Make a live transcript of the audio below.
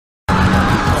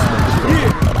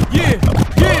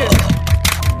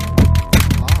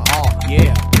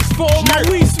my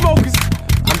weed smokers.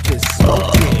 I'm just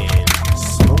smoking.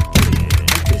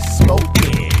 I'm just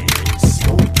smoking.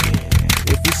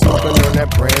 If you smoking on that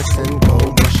Branson,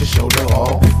 go brush your shoulder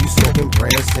off. You smoking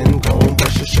Branson, go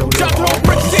brush your shoulder off.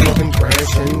 You smoking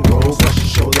Branson, go brush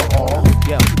your shoulder off.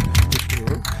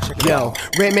 Yo,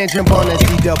 Redman jump on that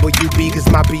CWB, cause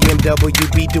my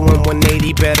BMW doing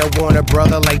 180. Better want a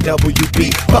brother like WB.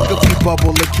 Fuck if you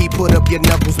bubble a key, put up your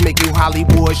knuckles, make you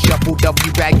Hollywood shuffle.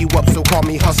 W bag you up, so call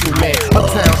me hustle man.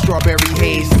 Uptown strawberry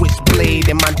haze, switchblade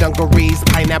in my dungarees.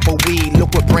 Pineapple weed, look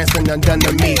what Branson done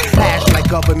to me. Hash like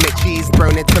government cheese,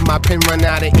 burn it till my pen run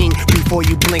out of ink. Before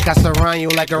you blink, I surround you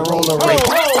like a roller rink.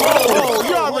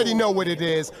 You already know what it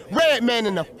is. Redman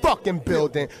in the fucking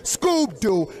building.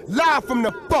 Scoob-Doo, live from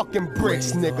the fucking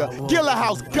bricks, nigga. Gilla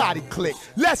House Gotti click.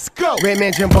 Let's go.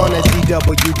 Redman jump on that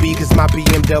CWB, cause my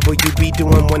BMW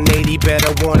doing 180.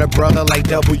 Better want a brother like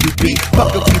WB.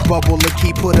 Fuck if you bubble a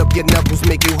key, put up your knuckles,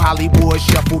 make you Hollywood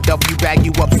shuffle. W bag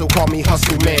you up, so call me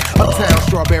hustle man. Uptown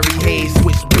strawberry haze,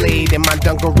 switchblade in my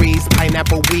dungarees.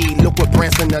 Pineapple weed, look what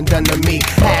Branson done to me.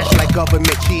 Hash like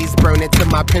government cheese, burn it till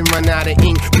my pen run out of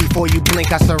ink. Before you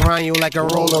blink, I surround you like a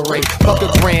roller rink. Fuck a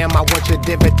gram, I want your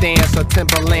dividends or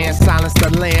Timberland. Silence the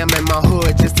lamb in my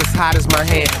hood, just as hot as my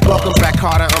hand. Welcome back,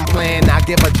 Carter, I'm playing. I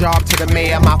give a job to the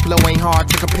mayor. My flow ain't hard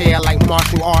to compare, like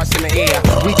martial arts in the air.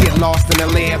 We get lost in the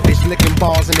lair, bitch licking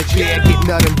balls in the chair. Get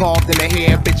nut involved in the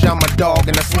hair, bitch I'm a dog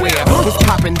and I swear. What's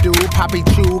poppin' dude, poppy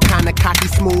chew, kinda cocky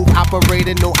smooth.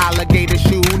 Operator, no alligator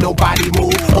shoe, nobody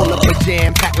move. Pull up a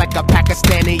jam, pack like a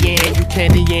Pakistani yam. You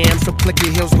candy yam, so click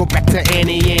your heels, go back to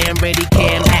Annie Yam. Ready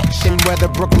cam action, whether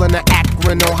Brooklyn or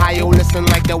Akron, Ohio. Listen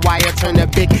like the wire, turn the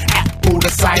big apple to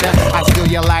cider. I steal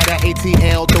your lighter,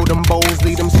 ATL, throw them bowls,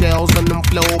 leave them shells on them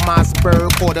flow. My spur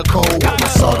for the cold. Got my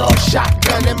sawed-off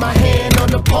shotgun in my hand on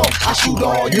the pump. I shoot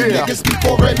all you niggas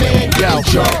before Redman. Yo,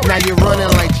 now you're running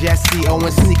like Jesse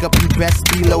Owens. Sneak up, you best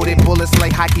be loaded. Bullets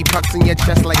like hockey pucks in your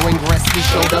chest like Wayne Gretzky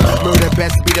shoulder. Murder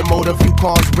best be the motive. You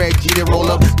cause Reggie to roll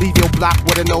up. Leave your block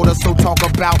with an odor. So talk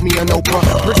about me and Oprah.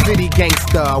 Brick City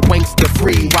gangster, wankster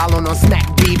free. Wildin' on Smack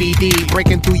DVD,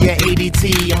 breaking through your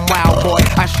ADT. I'm wild boy,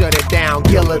 I shut it down.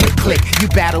 Gilla the click. You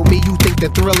battle me, you think the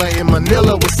Thriller in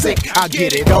Manila was sick. I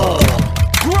get it on.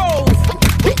 Grove,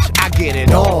 Bitch, I get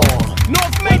it on.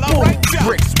 North Maple,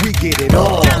 Bricks, we get it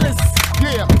on. Dallas.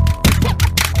 Yeah.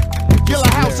 Gilla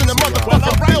House in the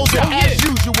motherfucking building as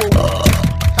usual.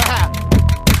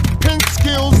 Pen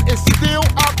skills is still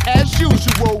up as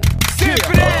usual. Yeah.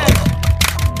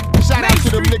 Shout out to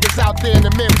them niggas out there in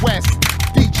the Midwest.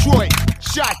 Detroit,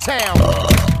 Chi-Town,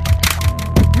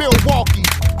 Milwaukee,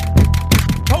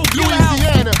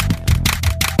 Louisiana.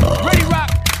 Ready Rock,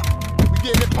 We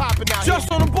getting it poppin' out just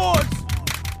here. on the boards.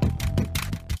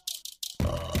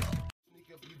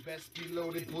 Best be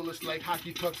loaded, bullets like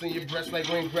hockey pucks in your breast like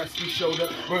Wayne Gretzky shoulder.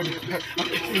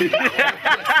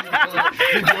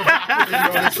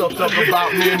 So talk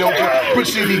about me, no Brick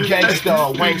City gangster,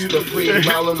 wankster free,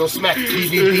 wildin' on Smack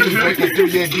DVD, breaking through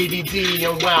your DDT.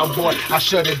 I'm wild boy, I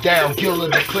shut it down. Gilla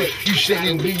the click, you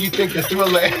shitting me, you think the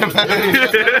Thriller?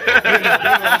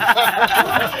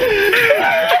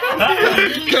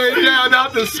 Came down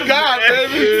out the sky,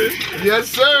 baby. Yes,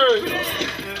 sir.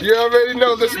 You already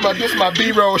know this is my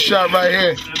B-roll shot right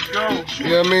here. You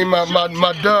know what I mean?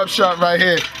 My dub shot right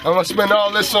here. I'm gonna spend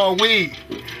all this on weed.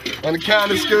 On the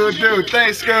count of School Dude.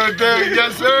 Thanks, School Dude.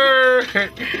 Yes, sir.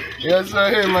 Yes, sir.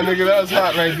 Here, my nigga, that was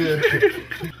hot right there.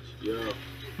 Yo,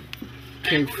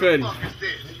 King Fetty.